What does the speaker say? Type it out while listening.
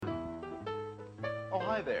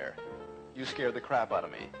Hi there. You scared the crap out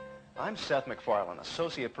of me. I'm Seth MacFarlane,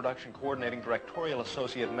 Associate Production Coordinating Directorial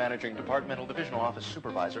Associate Managing Departmental Divisional Office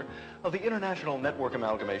Supervisor of the International Network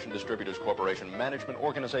Amalgamation Distributors Corporation Management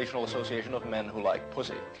Organizational Association of Men Who Like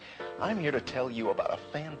Pussy. I'm here to tell you about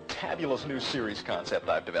a fantabulous new series concept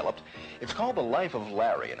I've developed. It's called The Life of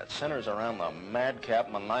Larry, and it centers around the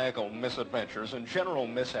madcap, maniacal misadventures and general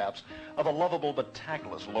mishaps of a lovable but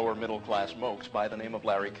tactless lower middle-class mokes by the name of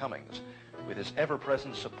Larry Cummings, with his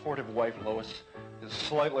ever-present supportive wife, Lois, his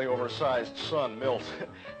slightly oversized son, Milt,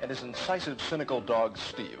 and his incisive, cynical dog,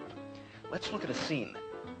 Steve. Let's look at a scene.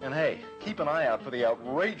 And hey, keep an eye out for the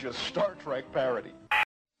outrageous Star Trek parody.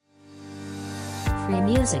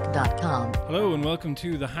 freemusic.com. Hello and welcome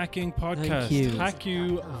to the Hacking Podcast. Thank you. Hack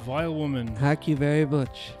you, vile woman. Hack you very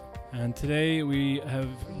much. And today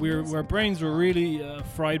our brains were really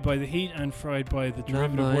fried by the heat and fried by the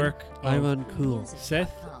derivative work I'm of uncool.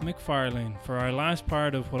 Seth MacFarlane for our last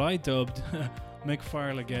part of what I dubbed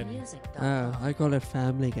MacFarlageddon. I call it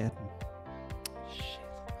Family-geddon. Shit,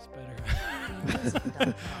 that's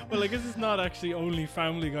better. Well, I guess it's not actually only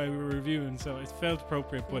Family Guy we were reviewing, so it felt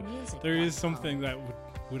appropriate, but there is something that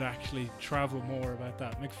would actually travel more about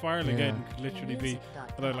that. MacFarlageddon could literally be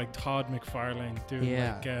about like Todd McFarlane doing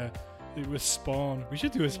it was Spawn. We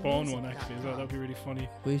should do a Spawn one actually as well. That'd be really funny.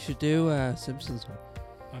 We should do Simpsons one.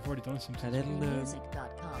 I've already done Simpsons. A little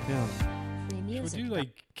film. Should we do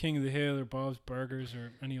like King of the Hill or Bob's Burgers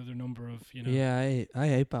or any other number of, Yeah, I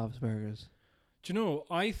hate Bob's Burgers. Do you know,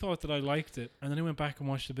 I thought that I liked it, and then I went back and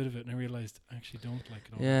watched a bit of it, and I realised I actually don't like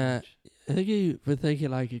it all that much. I think you would think you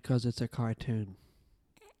like it because it's a cartoon.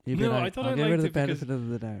 I thought I'll I give liked it the it benefit of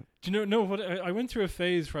the doubt. Do you know? No, what I went through a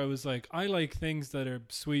phase where I was like, I like things that are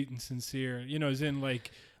sweet and sincere. As in like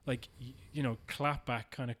clapback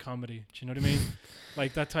kind of comedy. Do you know what I mean?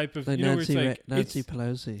 Like that type of Like Nancy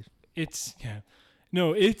Pelosi.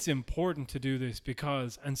 It's important to do this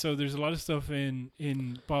because, and so there's a lot of stuff in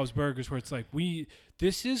Bob's Burgers where it's like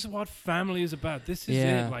this is what family is about. This is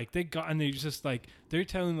it. Like they're just like they're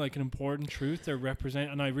telling like an important truth. They're representing,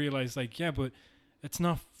 and I realized but it's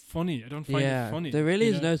not funny. I don't find it funny. There really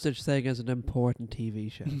is no such thing as an important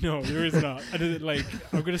TV show. No, there is not. And I'm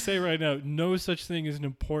going to say right now, no such thing as an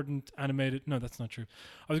important animated. No, that's not true.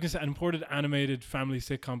 I was going to say an important animated family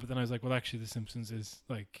sitcom, but then I was like, well, actually, The Simpsons is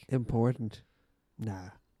like important. Nah,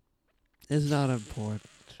 it's not important.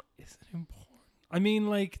 Is it important? I mean,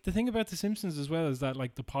 like the thing about The Simpsons as well is that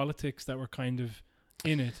like the politics that were kind of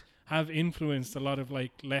in it have influenced a lot of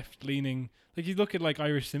like left leaning. Like you look at like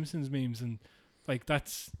Irish Simpsons memes and. Like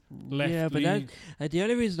that's left. Yeah, but the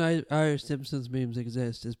only reason Irish Simpsons memes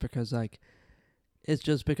exist is because it's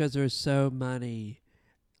just because there's so many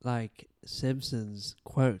like Simpsons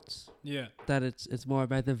quotes. Yeah. That it's more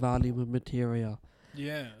about the volume of material.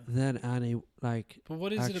 Yeah. Than any like. But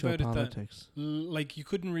what is actual it about politics? It that like you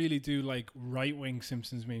couldn't really do like right wing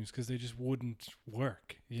Simpsons memes because they just wouldn't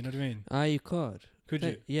work. You know what I mean? You could. Could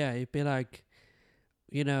you? Yeah, it'd be like,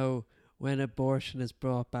 when abortion is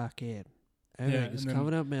brought back in. Everything's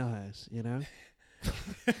coming up Millhouse,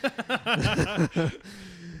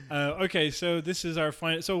 Okay, so this is our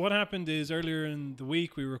final. So what happened is earlier in the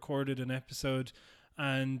week we recorded an episode,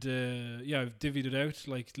 and I've divvied it out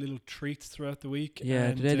like little treats throughout the week. Yeah,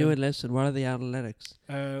 and, did anyone listen? What are the analytics?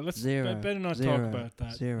 I better not talk about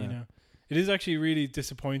that. Zero. It is actually really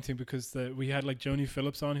disappointing because we had like Joni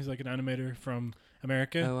Phillips on, who's like an animator from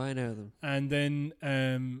America. Oh, I know them. And then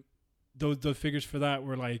the figures for that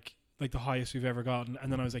were like the highest we've ever gotten,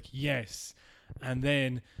 and then I was like, yes. And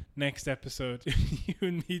then next episode, you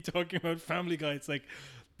and me talking about Family Guy, it's like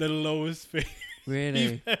the lowest figure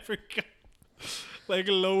you've ever got, like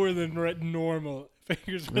lower than normal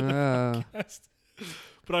figures for the podcast.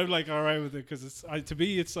 But I'm like all right with it because to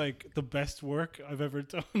me it's like the best work I've ever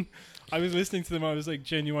done. I was listening to them, I was like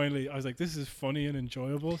genuinely, I was like, this is funny and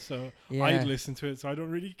enjoyable, so I'd listen to it, so I don't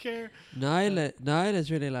really care. Niall is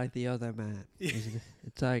really like the other man, isn't it?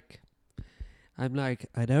 It's like, I'm like,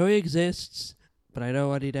 I know he exists, but I know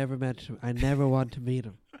what he'd ever meant to. I never want to meet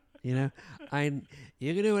him. You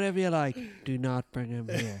can do whatever you like. Do not bring him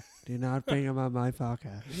here. Do not bring him on my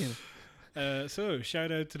podcast. So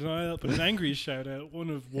shout out to Niall, but an angry shout out, one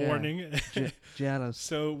of warning. Jealous.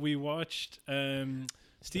 So we watched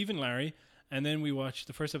Steve and Larry, and then we watched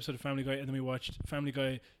the first episode of Family Guy, and then we watched Family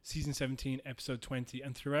Guy season 17, episode 20.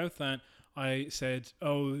 And throughout that, I said,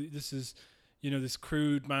 "Oh, this is." This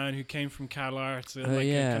crude man who came from Cal Arts, a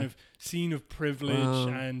kind of scene of privilege,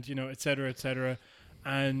 and et cetera, et cetera,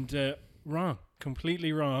 and wrong,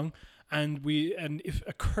 completely wrong. And if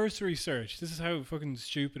a cursory search, this is how fucking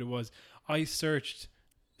stupid it was. I searched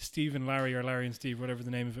Steve and Larry, or Larry and Steve, whatever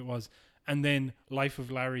the name of it was, and then Life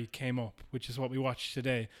of Larry came up, which is what we watched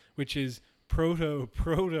today, which is proto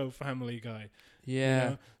Family Guy. Yeah, You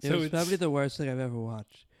know? it So was it's- probably the worst thing I've ever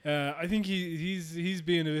watched. I think he's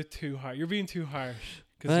being a bit too hard. You're being too harsh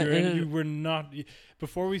But because you were not.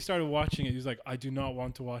 Before we started watching it, he was like, "I do not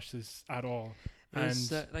want to watch this at all."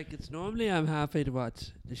 It's, And like it's normally I'm happy to watch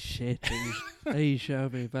the shit that you show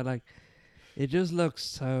me, but like it just looks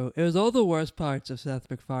so. It was all the worst parts of Seth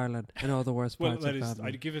MacFarlane and all the worst well, parts that of is, Family.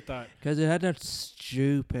 I'd give it that. Because it had that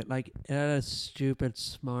stupid,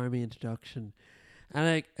 smarmy introduction.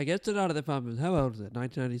 And I guess a lot of the problems, how old is it?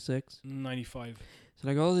 1996? 95. So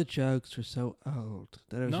like all the jokes were so old.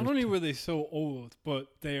 That it was Not just only were they so old, but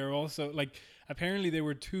they are also like apparently they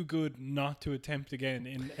were too good not to attempt again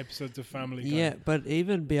in episodes of Family Guy. Yeah, but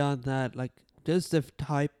even beyond that, like just the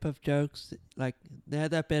type of jokes, like they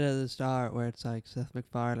had that bit at the start where it's like Seth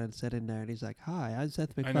MacFarlane sitting there and he's like, "Hi, I'm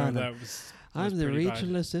Seth I know MacFarlane. that was. I'm the pretty bad.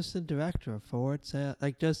 regional assistant director of Ford Sales."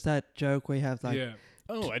 Like just that joke where you have like, yeah.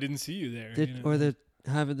 Oh, I didn't see you there. the, you know? or the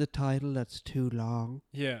having the title that's too long.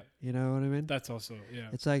 Yeah, You know what I mean? that's also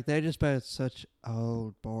It's like they just about such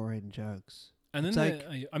old, boring jokes. And then It's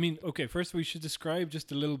like- I mean, okay, first we should describe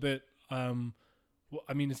just a little bit. Well,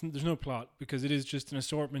 I mean, there's no plot because it is just an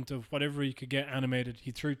assortment of whatever he could get animated.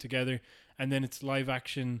 He threw it together, and then it's live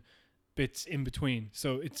action bits in between.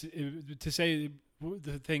 So to say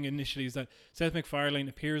the thing initially is that Seth MacFarlane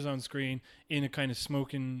appears on screen in a kind of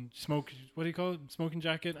smoke. What do you call it? Smoking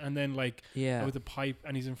jacket, and then like Yeah. with a pipe,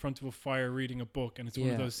 and he's in front of a fire reading a book, and it's one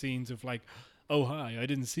of Yeah. those scenes of like, oh hi, I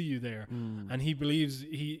didn't see you there. Mm. And he believes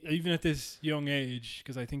even at this young age,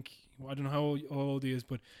 because I think I don't know how old he is,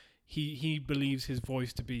 but he believes his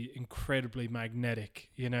voice to be incredibly magnetic.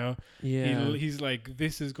 You know, Yeah. he's like,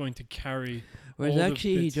 this is going to carry. Whereas all the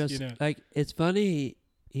actually he bits, just you know. like it's funny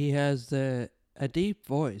he has a deep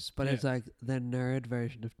voice, but Yeah. it's like the nerd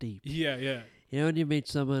version of deep. Yeah, yeah, You know when you meet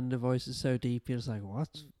someone the voice is so deep, you're just like,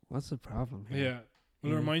 what's the problem here? yeah.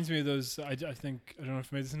 Well, it Yeah. reminds me of those. I think I don't know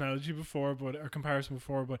if I made this analogy before, or comparison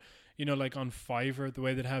before, but you know, like on Fiverr, the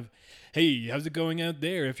way they'd have, "Hey, how's it going out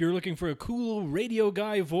there? If you're looking for a cool radio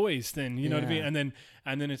guy voice, then you know what I mean." Yeah.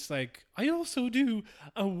 And then it's like, I also do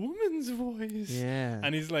a woman's voice. Yeah.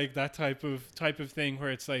 And he's like that type of thing where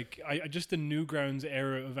it's like I just the Newgrounds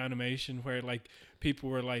era of animation where like people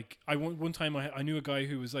were like one time I knew a guy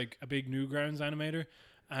who was like a big Newgrounds animator,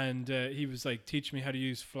 and he was like teaching me how to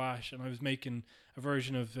use Flash, and I was making a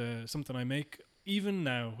version of something I make even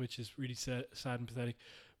now, which is really sad and pathetic,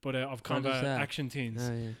 but of What is combat that? action teens.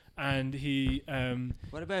 Oh, yeah. And he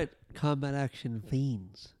What about Combat Action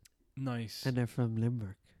Fiends? nice. And they're from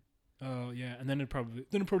Limerick. Oh yeah, and then it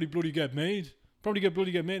probably bloody get made. Probably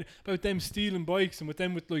get made about them stealing bikes and with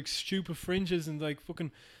them with like stupid fringes and like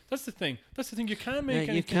fucking. That's the thing. You can't make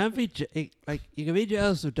Yeah, anything. you can't be like you can be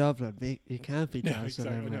jealous of Dublin, but you can't be No, jealous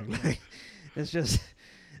exactly, of no, Limerick. no. Like, it's just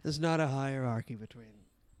there's not a hierarchy between.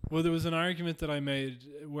 Well, there was an argument that I made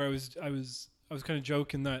where I was kind of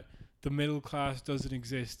joking that the middle class doesn't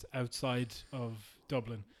exist outside of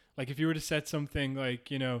Dublin. Like if you were to set something like,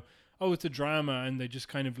 you know, oh, it's a drama and they just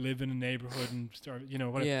kind of live in a neighborhood and start, you know,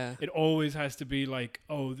 whatever. Yeah. It always has to be like,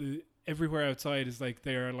 oh, everywhere outside is like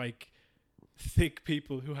they are like thick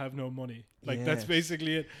people who have no money. Like that's Yes.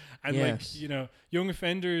 basically it. And Yes. like, you know, young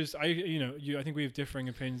offenders, I think we have differing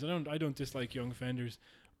opinions. I don't dislike young offenders,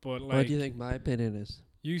 but like What do you think my opinion is?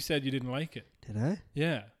 you said you didn't like it. Did I?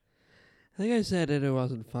 Yeah. I think I said that it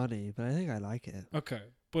wasn't funny, but I think I like it. Okay.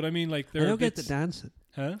 But I mean like I there are don't get the bits, dancing.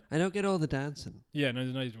 huh? I don't get all the dancing. Yeah,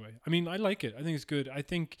 neither way. I mean, I like it. I think it's good.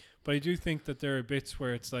 But I do think that there are bits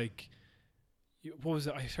where it's like, what was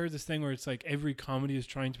it? I heard this thing where it's like every comedy is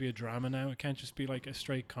trying to be a drama now. It can't just be like a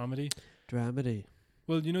straight comedy. Dramedy.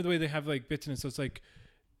 Well, you know the way they have like bits in it, so it's like,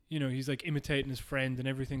 you know, he's like imitating his friend and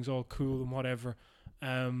everything's all cool and whatever.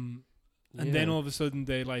 And then all of a sudden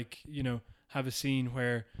they like, you know, have a scene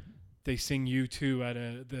where they sing U2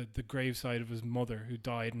 at the graveside of his mother who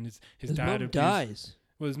died, and his dad mum abused- dies.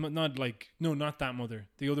 Well, his not like, no, not that mother.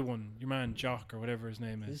 The other one, your man Jock or whatever his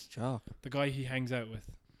name It's is, chalk. the guy he hangs out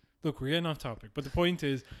with. Look, we're getting off topic, but the point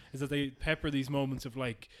is that they pepper these moments of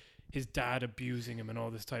like his dad abusing him and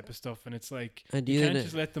all this type of stuff, and it's like And you you can't know,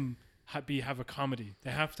 just let them have a comedy.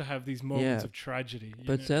 They have to have these moments Yeah. of tragedy. you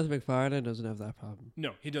but know? Seth MacFarlane doesn't have that problem.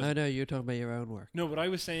 No, he I doesn't. know you're talking about your own work. No, what I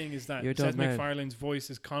was saying is that You're Seth talking about- MacFarlane's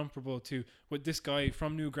voice is comparable to what this guy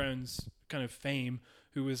from Newgrounds kind of fame,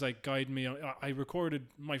 who was like guiding me. I recorded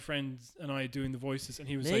my friends and I doing the voices, and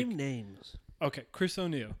he was Name like, names. okay, Chris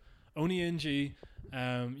O'Neill, ONING.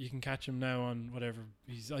 You can catch him now on whatever.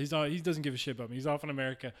 He doesn't give a shit about me. He's off in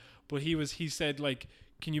America, but he said like,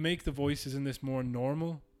 can you make the voices in this more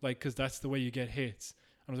normal? Like, because that's the way you get hits.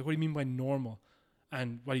 I was like, what do you mean by normal?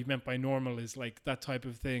 And what he meant by normal is like that type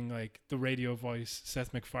of thing, like the radio voice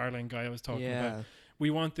Seth MacFarlane guy I was talking about. We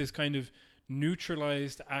want this kind of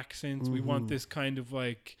neutralized accent. We want this kind of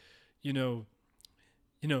like, you know,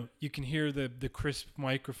 you can hear the crisp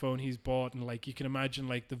microphone he's bought, and like you can imagine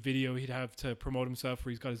like the video he'd have to promote himself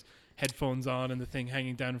where he's got his headphones on and the thing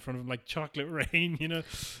hanging down in front of him like Chocolate Rain, you know.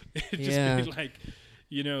 It'd just be like,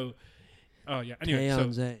 you know. Oh yeah.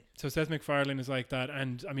 Anyway, so Seth MacFarlane is like that,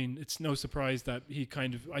 and I mean it's no surprise that he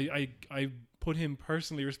kind of I put him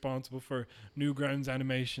personally responsible for Newgrounds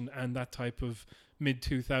animation and that type of mid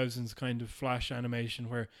 2000s kind of flash animation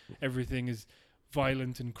where everything is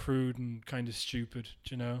violent and crude and kind of stupid,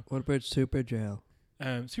 you know. What about Super Jail?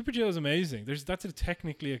 Super Jail is amazing. That's a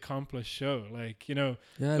technically accomplished show, like, you know.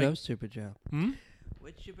 Yeah, I like, love Super Jail.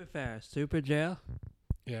 Which you prefer, Super Jail?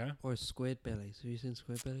 Yeah. Or Squidbillies? Have you seen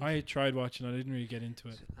Squidbillies? I tried watching it. I didn't really get into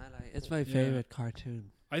it. It's my favorite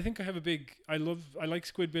cartoon. I think I have I like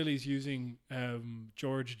Squidbillies using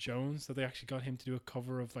George Jones, that they actually got him to do a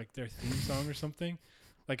cover of like their theme song or something,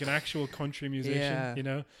 like an actual country musician, you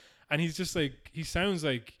know. And he's just like, he sounds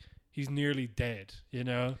like he's nearly dead, you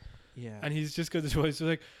know. Yeah. And he's just got this voice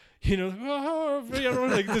like, you know,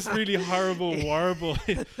 like this really horrible warble.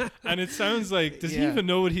 And it sounds like, does he even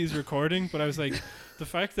know what he's recording? But I was like, the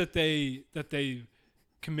fact that they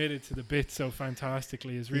committed to the bit so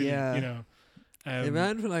fantastically is really, you know. They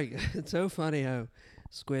ran for like, it's so funny how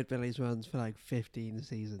Squidbillies runs for like 15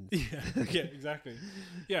 seasons. Yeah, exactly.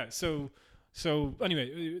 Yeah, so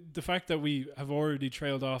anyway, the fact that we have already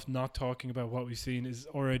trailed off not talking about what we've seen is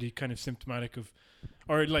already kind of symptomatic of,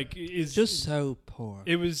 or like is just so poor.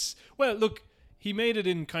 It was, well, look, he made it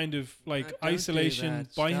in kind of like isolation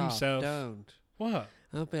by himself. Don't. What?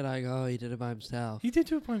 Don't be like, oh, he did it by himself. He did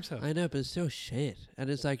do it by himself. I know, but it's still shit, and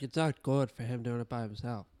it's like it's not good for him doing it by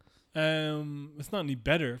himself. It's not any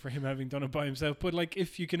better for him having done it by himself, but like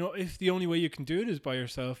if the only way you can do it is by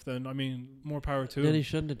yourself, then I mean, more power to him. Then he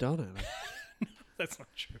shouldn't have done it. Like. That's not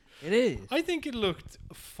true. It is. I think it looked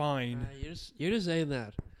fine. You're just saying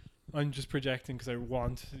that. I'm just projecting because I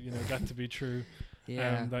want, you know, that to be true.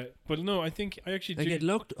 Yeah. But no, I think I actually like do. It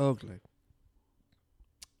looked ugly.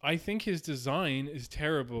 I think his design is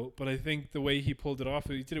terrible, but I think the way he pulled it off,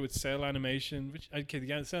 he did it with cell animation, which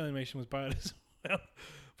the cell animation was bad as well.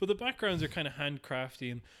 But the backgrounds are kind of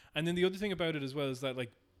handcrafty, and then the other thing about it as well is that,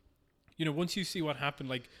 like, you know, once you see what happened,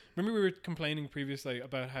 like, remember we were complaining previously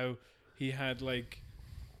about how he had like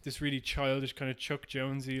this really childish kind of Chuck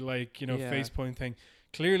Jonesy, like, you know, face point thing.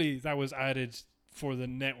 Clearly that was added for the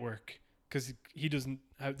network because he doesn't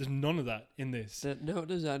have, there's none of that in this. No,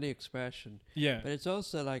 there's any expression. Yeah. But it's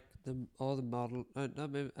also like all the model, I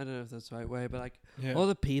don't know if that's the right way, but like all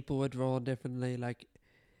the people were drawn differently. Like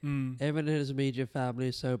everyone in his immediate family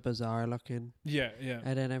is so bizarre looking. Yeah.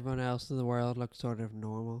 And then everyone else in the world looks sort of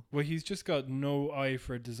normal. Well, he's just got no eye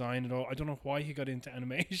for design at all. I don't know why he got into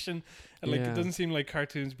animation. And like, it doesn't seem like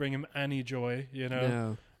cartoons bring him any joy, you know?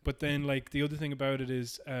 No. But then, like, the other thing about it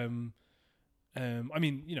is, I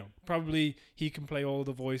mean, you know, probably he can play all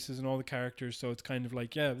the voices and all the characters, so it's kind of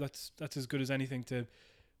like, yeah, that's as good as anything to,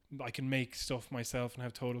 I can make stuff myself and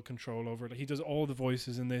have total control over it. Like, he does all the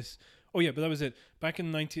voices in this. Oh yeah, but that was it. Back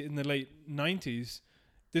in the late 90s,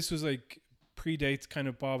 this was like predates kind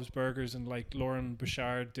of Bob's Burgers and like Lauren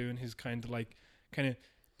Bouchard doing his kind of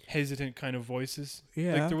hesitant kind of voices.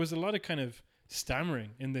 Yeah. Like there was a lot of kind of stammering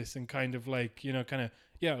in this and kind of like, you know, kind of,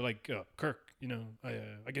 like Kirk, you know,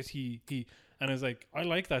 I guess he, and I was like, I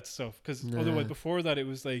like that stuff because otherwise before that it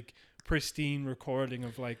was like pristine recording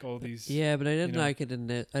of like all these. Yeah, but I didn't like it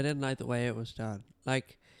I didn't like the way it was done.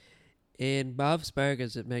 Like, in Bob's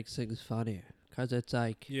Burgers, it makes things funnier because it's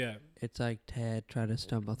like Ted trying to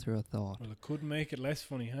stumble through a thought. Well, it could make it less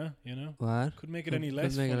funny, huh? You know what? Could make it any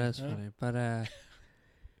less funny. Funny. But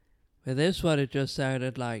with this one, it just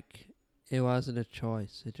sounded like it wasn't a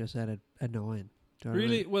choice. It just sounded annoying.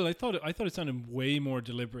 Really? Well, I thought it sounded way more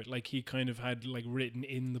deliberate. Like he kind of had like written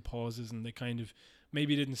in the pauses, and they kind of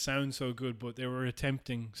maybe didn't sound so good, but they were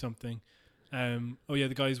attempting something.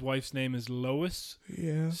 The guy's wife's name is Lois.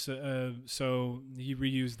 Yeah. So he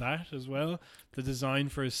reused that as well. The design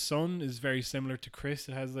for his son is very similar to Chris.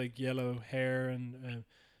 It has like yellow hair and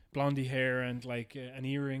blondie hair and like an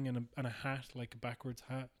earring and a hat, like a backwards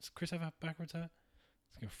hat. Does Chris have a backwards hat?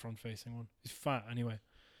 It's like a front-facing one. He's fat anyway.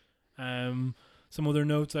 Some other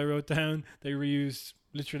notes I wrote down. They reused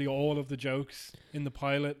literally all of the jokes in the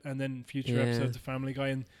pilot and then future episodes of Family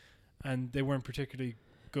Guy, and they weren't particularly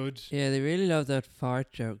good. Yeah, they really love that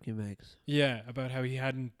fart joke he makes. Yeah, about how he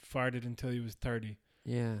hadn't farted until he was 30.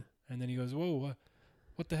 Yeah. And then he goes, whoa,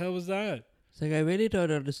 what the hell was that? It's like I really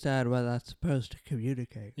don't understand what that's supposed to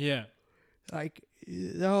communicate. Yeah. Like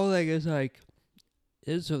the whole thing is like,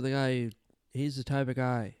 he's the type of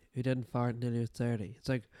guy who didn't fart until he was 30. It's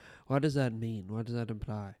like, what does that mean? What does that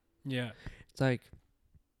imply? Yeah. It's like,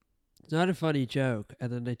 it's not a funny joke,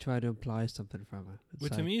 and then they try to imply something from it. It's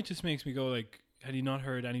But to like- me, it just makes me go like, had he not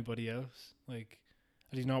heard anybody else? Like,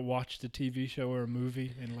 had he not watched a TV show or a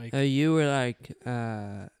movie? And like, you were like,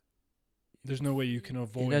 there's no way you can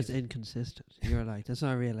avoid. that's inconsistent. You were like, that's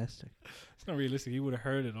not realistic. It's not realistic. He would have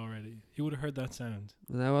heard it already. He would have heard that sound.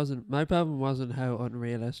 And that wasn't my problem. Wasn't how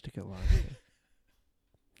unrealistic it was.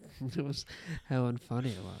 It was how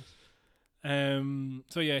unfunny it was.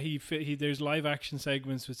 So yeah, he there's live action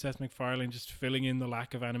segments with Seth MacFarlane just filling in the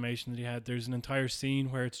lack of animation that he had. There's an entire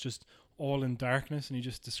scene where it's just all in darkness and he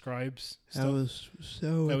just describes stuff. That was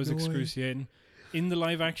so. That was annoying. excruciating. In the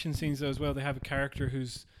live action scenes though as well, they have a character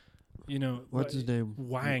who's, you know, What's his name?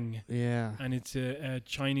 Wang, Yeah. and it's a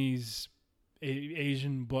Chinese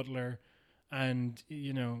Asian butler, and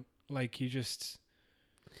you know, like he just.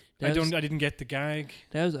 I didn't get the gag.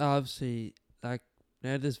 That was obviously like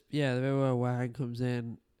that is the bit where Wang comes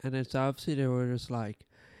in, and it's obviously they were just like,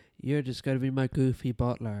 "You're just gonna be my goofy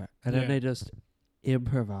butler," and Yeah. then they just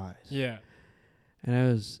improvise. Yeah, And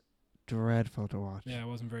it was dreadful to watch. yeah, it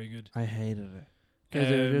wasn't very good. I hated it because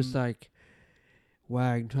they were just like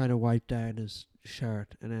Wang trying to wipe down his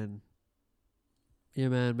shirt, and then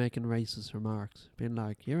your man making racist remarks, being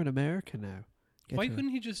like, "You're an American now." Get Why your-"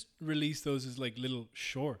 couldn't he just release those as like little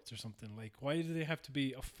shorts or something? Like, why do they have to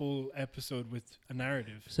be a full episode with a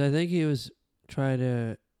narrative? So I think he was trying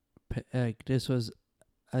to, this was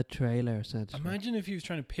a trailer essentially. Imagine if he was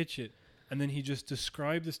trying to pitch it and then he just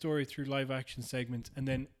described the story through live action segments and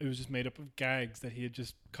then it was just made up of gags that he had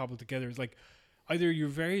just cobbled together. It's like either you're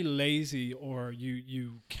very lazy or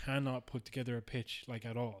you cannot put together a pitch like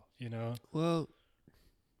at all, you know? Well,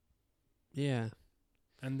 yeah.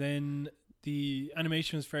 And then the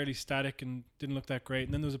animation was fairly static and didn't look that great.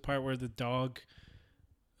 And then there was a part where the dog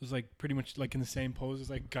was like pretty much like in the same pose as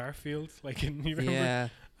like Garfield, like in you remember? Yeah.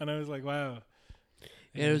 And I was like, wow.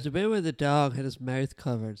 Yeah, there was a bit where the dog had his mouth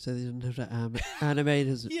covered so they didn't have to animate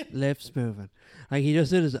his Yeah. lips moving. Like he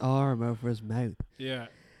just did his arm over his mouth. Yeah.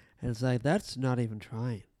 And it's like, that's not even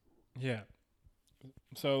trying. Yeah.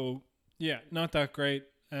 So yeah, not that great.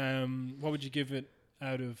 What would you give it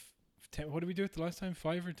out of 10? What did we do it the last time?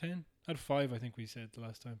 5 or 10? Out of 5, I think we said the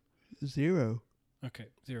last time. 0. Okay,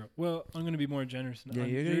 0. Well, I'm going to be more generous. Yeah,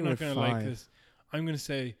 you're gonna not give it going to like 5. this. I'm going to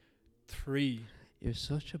say 3. You're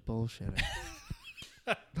such a bullshitter.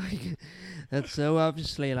 Like, that's so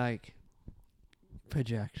obviously like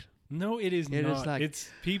projection. No, it is You're not. just like, It's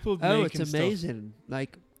people Oh, making it's stuff. amazing.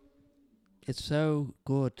 Like, it's so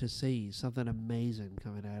good to see something amazing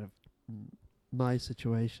coming out of my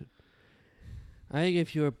situation. I think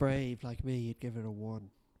if you were brave like me, you'd give it a 1.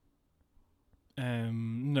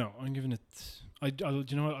 No, I'm giving it. I'll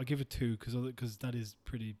you know what? I'll give it 2 because that is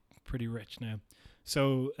pretty rich now.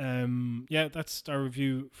 So yeah, that's our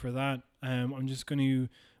review for that. I'm just going to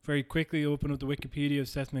very quickly open up the Wikipedia of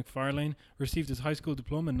Seth MacFarlane. Received his high school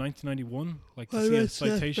diploma in 1991. Like to see a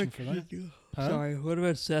citation for that. Huh? Sorry, what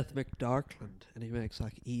about Seth McDarkland? And he makes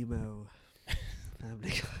like emo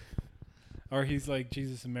family. Or he's like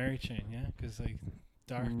Jesus and Mary Chain, yeah, because like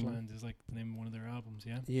Darkland is like the name of one of their albums,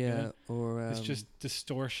 yeah. Yeah, or it's just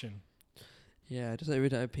distortion. Yeah, just every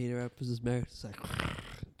time Peter opens his mouth, it's like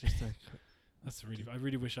just like. That's really. I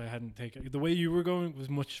really wish I hadn't taken the way you were going was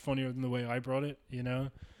much funnier than the way I brought it. You know,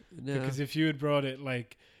 No. because if you had brought it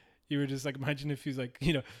like, you were just like, imagine if he's like,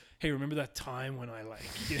 you know, hey, remember that time when I like,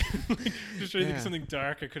 you know, just trying to think of something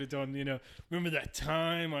dark I could have done. You know, remember that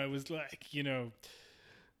time I was like, you know,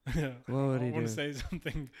 What would I he want do? to say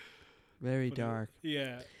something Very but dark.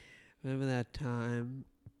 Yeah. Remember that time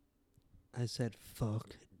I said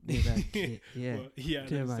fuck to that kid? Yeah. Well, yeah.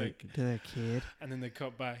 To, And, to that kid. and then they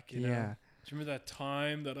cut back. You know? Yeah. Do you remember that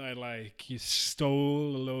time that I like you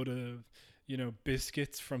stole a load of, you know,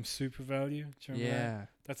 biscuits from Super Value? Do you remember that? Yeah.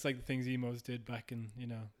 That's like the things emos did back in, you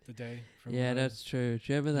know, the day. From Yeah, that's true.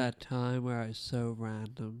 Do you remember that time where I was so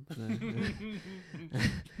random? Do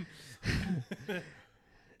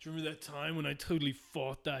you remember that time when I totally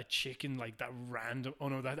fought that chicken, like that random? Oh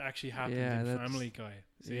no, that actually happened Yeah, in that's- Family Guy.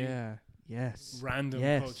 See? Yeah. Yes. Random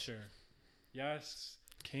Yes. culture. Yes,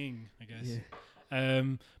 king, I guess. Yeah.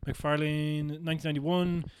 MacFarlane,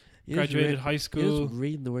 1991, You just graduated read- high You're school. just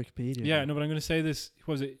reading the Wikipedia. Yeah, no, but I'm going to say this.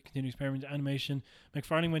 What was it? Continuing experiment in animation.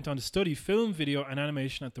 MacFarlane went on to study film, video, and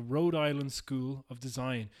animation at the Rhode Island School of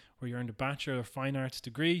Design, where he earned a Bachelor of Fine Arts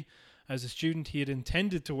degree. As a student, he had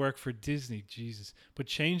intended to work for Disney, Jesus, but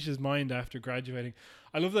changed his mind after graduating.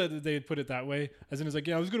 I love that they had put it that way, as in it's like,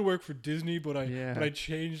 yeah, I was going to work for Disney, but I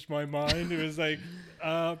changed my mind. It was like,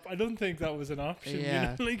 I don't think that was an option.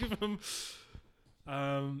 Yeah. You know,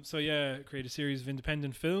 like created a series of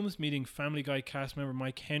independent films, meeting Family Guy cast member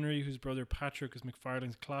Mike Henry, whose brother Patrick is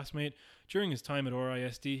MacFarlane's classmate. During his time at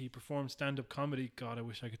RISD, he performed stand-up comedy. God, I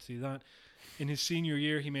wish I could see that. In his senior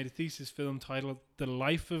year, he made a thesis film titled The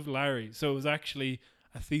Life of Larry. So it was actually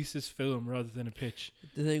a thesis film rather than a pitch.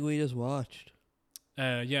 The thing we just watched.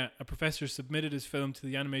 A professor submitted his film to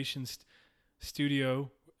the animation studio,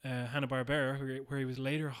 Hanna-Barbera, where he was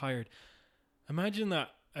later hired. Imagine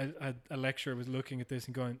that a lecturer was looking at this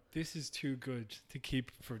and going, "This is too good to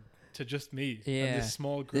keep to just me." Yeah, and this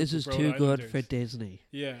small group. This is of too Rhode good Islanders. for Disney.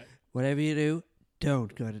 Yeah, Whatever you do,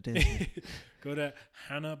 don't go to Disney. go to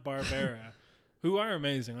Hanna-Barbera, who are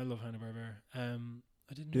amazing. I love Hanna-Barbera.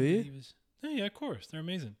 I didn't Do know you? he was. Yeah, of course, they're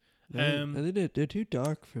amazing. I think they're too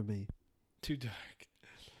dark for me. Too dark.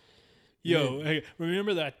 Yo, hey,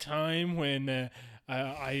 remember that time when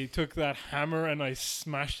I took that hammer and I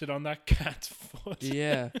smashed it on that cat's foot?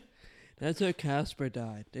 Yeah. That's how Casper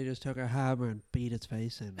died. They just took a hammer and beat its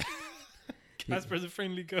face in. Casper the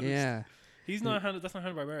Friendly Ghost. Yeah. He's not that's not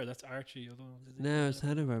Hanna-Barbera, that's Archie. No, it's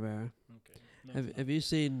Hanna-Barbera. Okay. No, Have you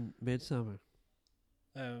seen Midsummer?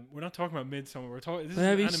 we're not talking about Midsummer. We're talking. This But is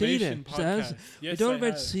have an you seen animation it? podcast. We Yes, talked I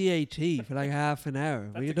about have. CAT for like half an hour.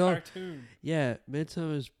 That's we a could talk. cartoon. Yeah,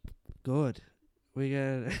 Midsummer's good. We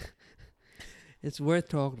got. It's worth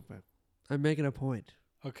talking about. I'm making a point.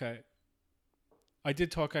 Okay. I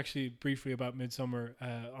did talk actually briefly about Midsummer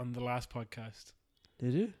on the last podcast.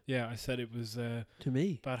 Did you? Yeah, I said it was To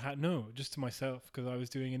me? about no, just to myself because I was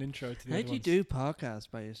doing an intro to the How other do you ones. do podcasts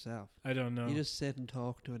by yourself? I don't know. You just sit and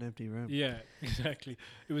talk to an empty room. Yeah, exactly.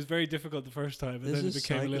 It was very difficult the first time, and This then it is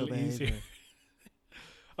became a little psycho easier. behavior.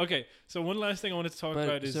 Okay, so one last thing I wanted to talk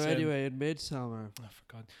about is So anyway, in Midsummer, oh, for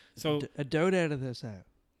God. So don't edit this out.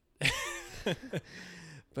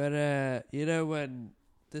 But you know when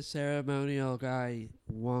the ceremonial guy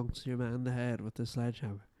wonks your man in the head with the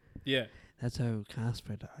sledgehammer? yeah, That's how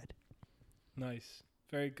Casper died. nice,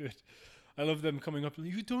 very good. I love them coming up.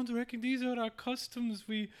 You don't reckon these are our customs?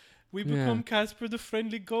 We become Casper the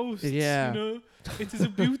Friendly Ghost. Yeah. You know, it is a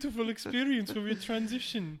beautiful experience where we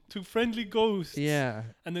transition to friendly ghosts. Yeah.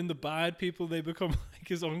 And then the bad people, they become like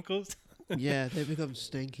his uncles. Yeah, they become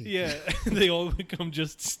stinky. Yeah, they all become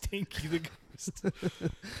just Stinky the Ghost.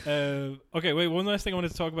 Okay, wait, one last thing I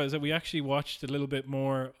wanted to talk about is that we actually watched a little bit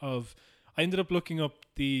more of... I ended up looking up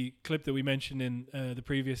the clip that we mentioned in the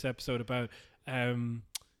previous episode about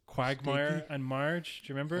Quagmire and Marge. Do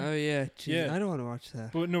you remember? Oh, yeah. Jeez, Yeah. I don't want to watch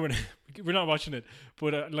that. But no, we're not watching it.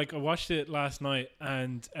 But like I watched it last night,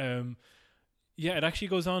 and yeah, it actually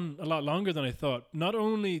goes on a lot longer than I thought. Not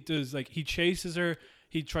only does like he chases her,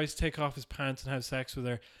 he tries to take off his pants and have sex with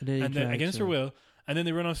her, and then against her will, and then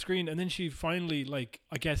they run off screen, and then she finally, like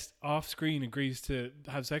I guess off screen, agrees to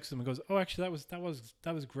have sex with him and goes, "Oh, actually, that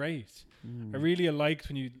was great. I really liked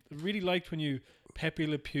when you Pepe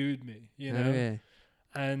Le Pew'd me, you know." Okay.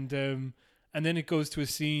 And then it goes to a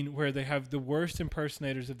scene where they have the worst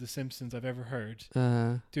impersonators of The Simpsons I've ever heard,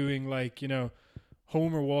 doing like, you know,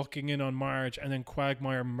 Homer walking in on Marge and then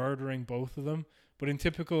Quagmire murdering both of them. But in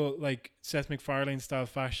typical like Seth MacFarlane style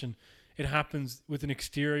fashion, it happens with an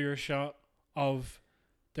exterior shot of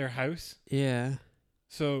their house. Yeah.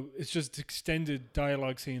 So it's just extended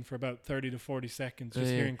dialogue scene for about 30 to 40 seconds,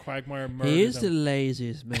 just hearing Quagmire murder He is them. the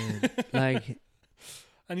laziest man. Like...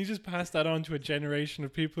 And he just passed that on to a generation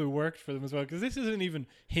of people who worked for them as well. Because this isn't even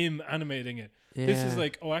him animating it. Yeah. This is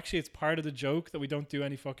like, oh, actually, it's part of the joke that we don't do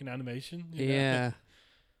any fucking animation. You know? Yeah.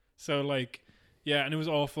 So like, yeah, and it was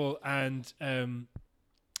awful. And then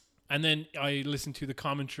I listened to the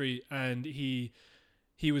commentary, and he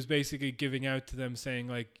was basically giving out to them, saying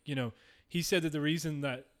like, you know, he said that the reason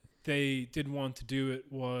that they didn't want to do it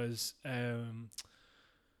was,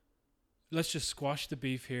 let's just squash the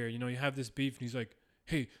beef here. You know, you have this beef, and he's like,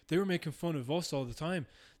 hey, they were making fun of us all the time.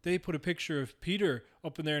 They put a picture of Peter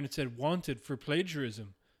up in there and it said wanted for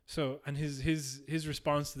plagiarism. So, and his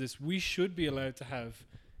response to this, we should be allowed to have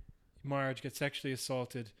Marge get sexually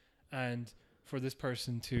assaulted and for this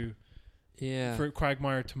person to, for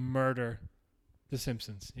Quagmire to murder the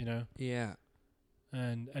Simpsons, you know? Yeah.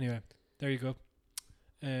 And anyway, there you go.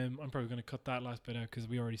 I'm probably going to cut that last bit out because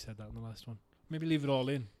we already said that in the last one. Maybe leave it all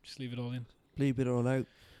in. Just leave it all in. Bleep it all out.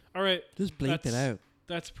 All right. Just bleep it out.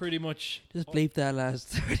 That's pretty much... Just bleep that last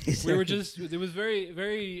 30 seconds. We were just... It was very,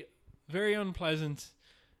 very, very unpleasant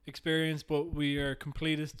experience, but we are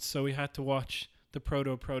completists, so we had to watch the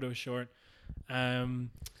Proto short. And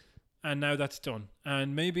and now that's done.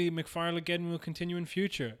 And maybe MacFarlageddon will continue in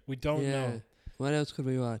future. We don't know. What else could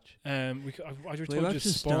we watch? I just We told watched you the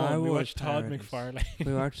Star Spawn. We Wars watched Todd parodies. McFarlane.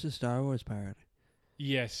 We watched the Star Wars parody.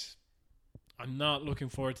 Yes. I'm not looking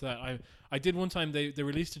forward to that. I did one time, they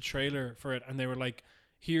released a trailer for it, and they were like,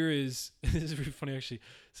 here is, this is really funny actually.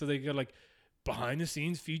 So they go like, behind the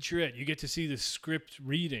scenes featurette. You get to see the script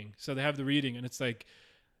reading. So they have the reading, and it's like,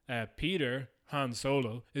 Peter, Han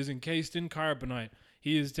Solo, is encased in carbonite.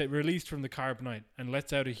 He is released from the carbonite and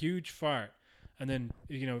lets out a huge fart. And then,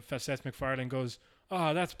 Seth MacFarlane goes,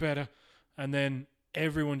 oh, that's better. And then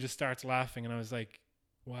everyone just starts laughing. And I was like,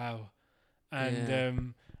 wow.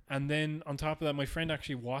 And then on top of that, my friend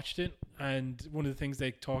actually watched it. And one of the things they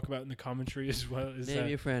talk about in the commentary as well is Name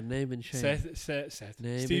your friend, name and shame. Seth.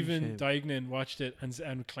 Name and Stephen shame. Dignan watched it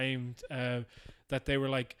and claimed that they were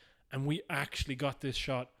like, and we actually got this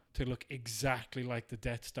shot to look exactly like the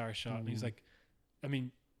Death Star shot. And he's like, I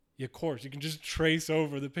mean, yeah, of course, you can just trace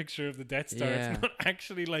over the picture of the Death Star. Yeah. It's not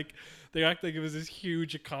actually like, they act like it was this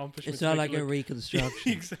huge accomplishment. It's not like a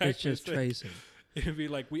reconstruction. Exactly. It's just like, tracing. it'd be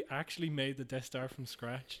like, we actually made the Death Star from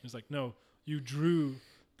scratch. It's like, no, you drew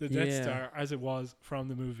the Death Star as it was from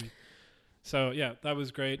the movie. So yeah, that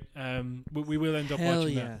was great. We will end up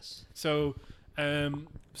watching that. So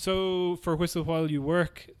for Whistle While You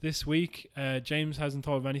Work this week, James hasn't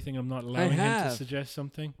thought of anything. I'm not allowing him to suggest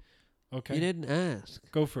something. Okay. You didn't ask.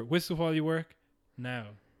 Go for it. Whistle While You Work now.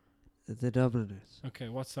 The Dubliners. Okay,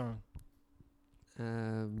 what song?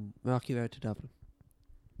 Rock You Out to Dublin.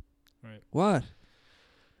 Right. What?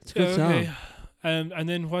 It's a good song. And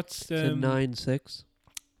then what's It's a 9-6.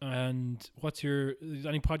 and what's your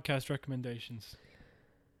any podcast recommendations?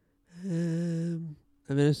 I'm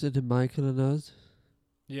listening to Michael and Us.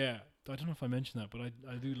 Yeah, I don't know if I mentioned that, but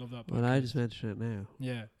I do love that podcast. Well, I just mentioned it now.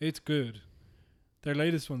 Yeah, it's good. Their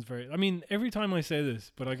latest one's very... I mean, every time I say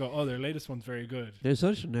this, but I go, oh, their latest one's very good. They're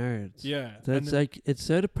such nerds. Yeah. That's like, it's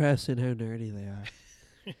so depressing how nerdy they are.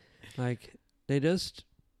 Like, they just...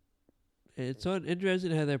 It's so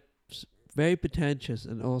interesting how they're very pretentious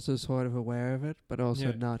and also sort of aware of it, but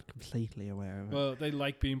also not completely aware of it. Well, they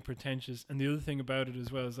like being pretentious. And the other thing about it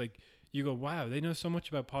as well is, like, you go, wow, they know so much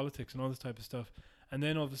about politics and all this type of stuff. And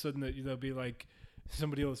then all of a sudden they'll be like...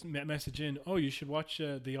 Somebody else message in, oh, you should watch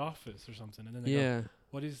The Office or something. And then they go,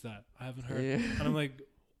 what is that? I haven't heard. Yeah. And I'm like,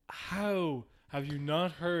 how have you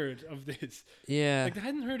not heard of this? Yeah. Like, I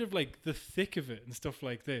hadn't heard of, like, the thick of it and stuff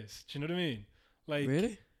like this. Do you know what I mean? Like,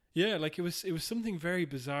 really? Yeah, like, it was something very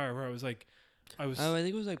bizarre where I was like, Oh, I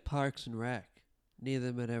think it was like Parks and Rec. Neither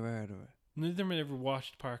of them had ever heard of it. Neither of them had ever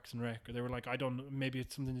watched Parks and Rec. Or they were like, I don't know, maybe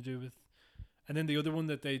it's something to do with... And then the other one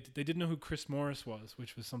that they didn't know who Chris Morris was,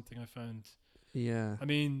 which was something I found... Yeah. I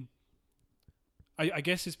mean, I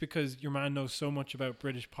guess it's because your man knows so much about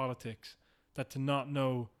British politics that to not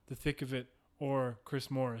know the thick of it or Chris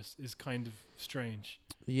Morris is kind of strange.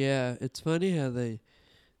 Yeah, it's funny how they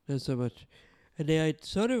know so much. And they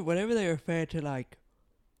sort of, whenever they refer to, like,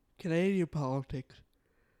 Canadian politics,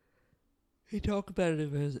 they talk about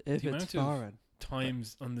it as if it's foreign.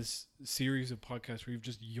 Times on this series of podcasts where you've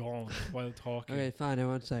just yawned while talking. Okay, fine, I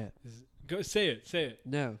won't say it. Go say it.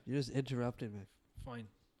 No, you just interrupted me. Fine.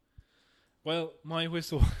 Well, my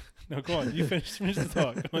whistle. No, go on. You finish the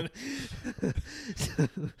talk. Go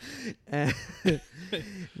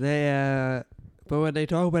on. But when they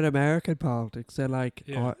talk about American politics, they're like,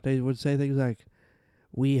 they would say things like,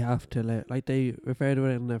 "We have to live." Like they refer to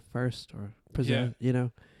it in their first or present. You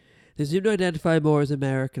know, they seem to identify more as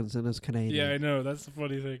Americans than as Canadians. Yeah, I know. That's the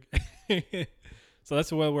funny thing. So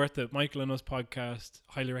that's well worth it. Michael and Us podcast,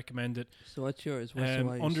 highly recommend it. So what's yours?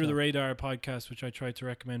 Under the Radar podcast, which I tried to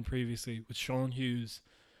recommend previously, with Sean Hughes,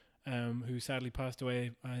 who sadly passed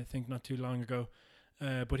away, I think not too long ago.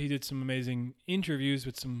 But he did some amazing interviews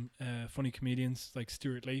with some funny comedians like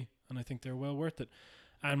Stuart Lee, and I think they're well worth it.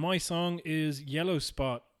 And my song is Yellow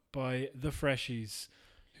Spot by The Freshies,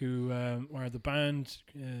 who are the band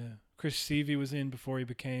Chris Seavey was in before he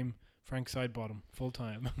became Frank Sidebottom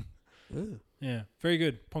full-time. Yeah, very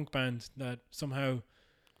good punk band that somehow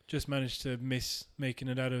just managed to miss making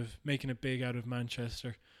it big out of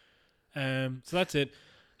Manchester. So that's it.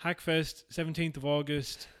 Hackfest, 17th of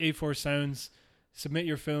August, A4 Sounds. Submit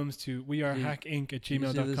your films to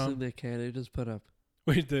wearehackinc@gmail.com. They just put up.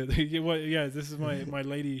 Wait, this is my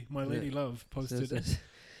lady love posted it.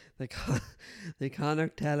 The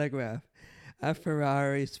Connacht Telegraph. A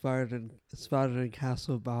Ferrari spotted in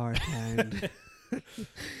Castlebar town.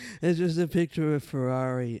 It's just a picture of a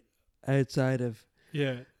Ferrari outside of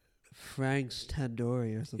Frank's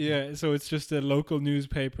Tandoori or something. Yeah, so it's just a local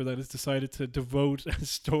newspaper that has decided to devote a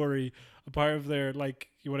story, a part of their, like,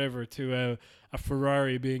 whatever, to a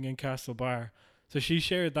Ferrari being in Castlebar. So she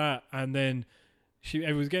shared that, and then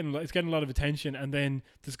it's getting a lot of attention, and then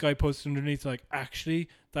this guy posted underneath, like, actually,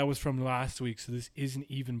 that was from last week, so this isn't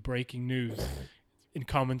even breaking news, in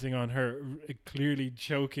commenting on her clearly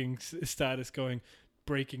joking status, going,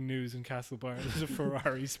 breaking news in Castlebar. There's a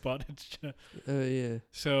Ferrari spotted. Oh, yeah.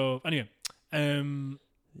 So, anyway.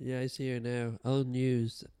 Yeah, I see her now. Old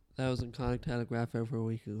news. That was in Conic Telegraph over a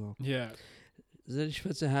week ago. Yeah. Then she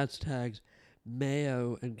puts the hashtags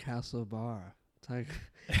Mayo and Castlebar. It's like,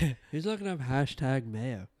 who's looking up hashtag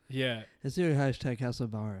Mayo? Yeah. Let's do a hashtag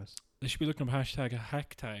Castlebar. They should be looking up hashtag a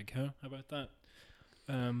hack tag, huh? How about that?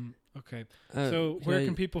 Okay. So where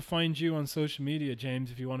can people find you on social media, James,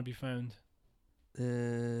 if you want to be found?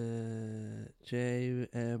 J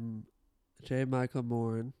Michael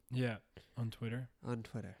Moran. Yeah, on Twitter.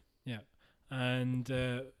 Yeah, and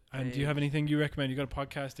do you have anything you recommend? You got a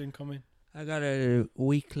podcast incoming? I got a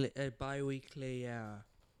bi-weekly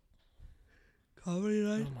comedy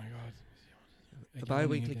night. Oh my god! A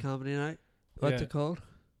bi-weekly comedy night. What's it called?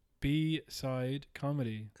 B-side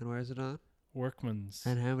comedy. And where's it on? Workman's.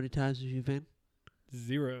 And how many times have you been?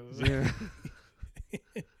 0.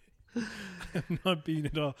 I'm not being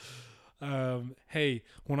at all. Hey,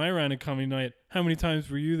 when I ran a comedy night, how many times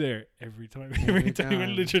were you there? Every time. Every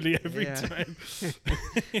time. Literally every time.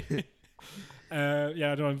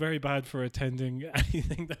 Yeah, no, I'm very bad for attending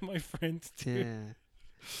anything that my friends do. Yeah.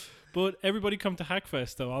 But everybody come to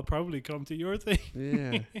Hackfest, though. I'll probably come to your thing.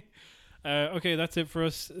 Yeah. Okay, that's it for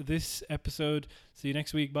us this episode. See you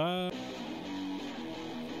next week. Bye.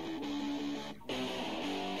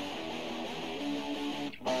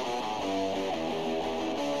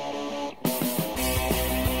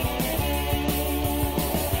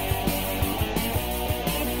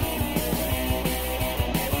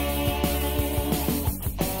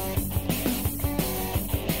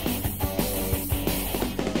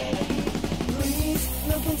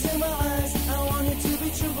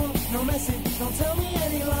 Don't tell me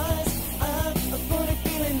any lies. I've a funny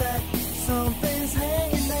feeling that something's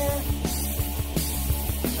hanging there.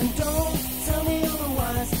 And don't tell me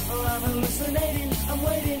otherwise, or I'm hallucinating. I'm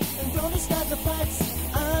waiting, and don't disguise the facts.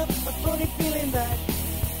 I've a funny feeling that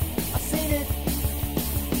I've seen it.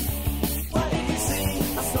 What did you see?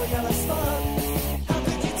 I saw yellow spot. How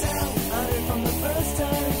could you tell? I knew from the first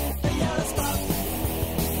time. A yellow spot.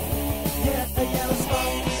 Yeah, a yellow spot.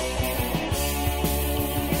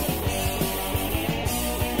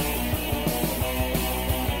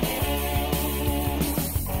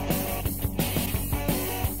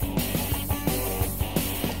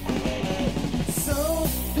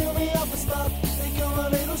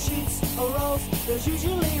 There's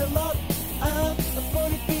usually a lot. I've a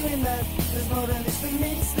funny feeling that there's more than this thing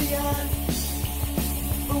meets the eye.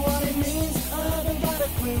 But what it means, I haven't got a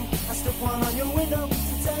clue. I stuck one on your window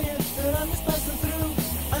to tell you that I'm just passing through.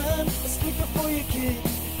 I'm a speaker for your kid.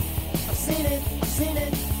 I've seen it, I've seen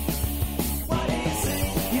it. What do you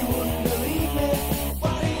see? You wouldn't believe me.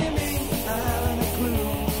 What do you mean? I haven't a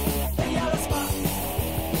clue. A yellow spot.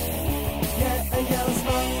 Yeah, a yellow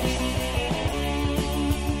spot.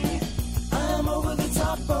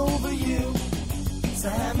 Over you, so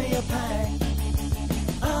hand me a pack.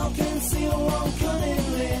 I'll conceal one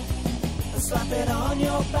cunningly and slap it on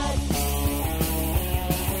your back.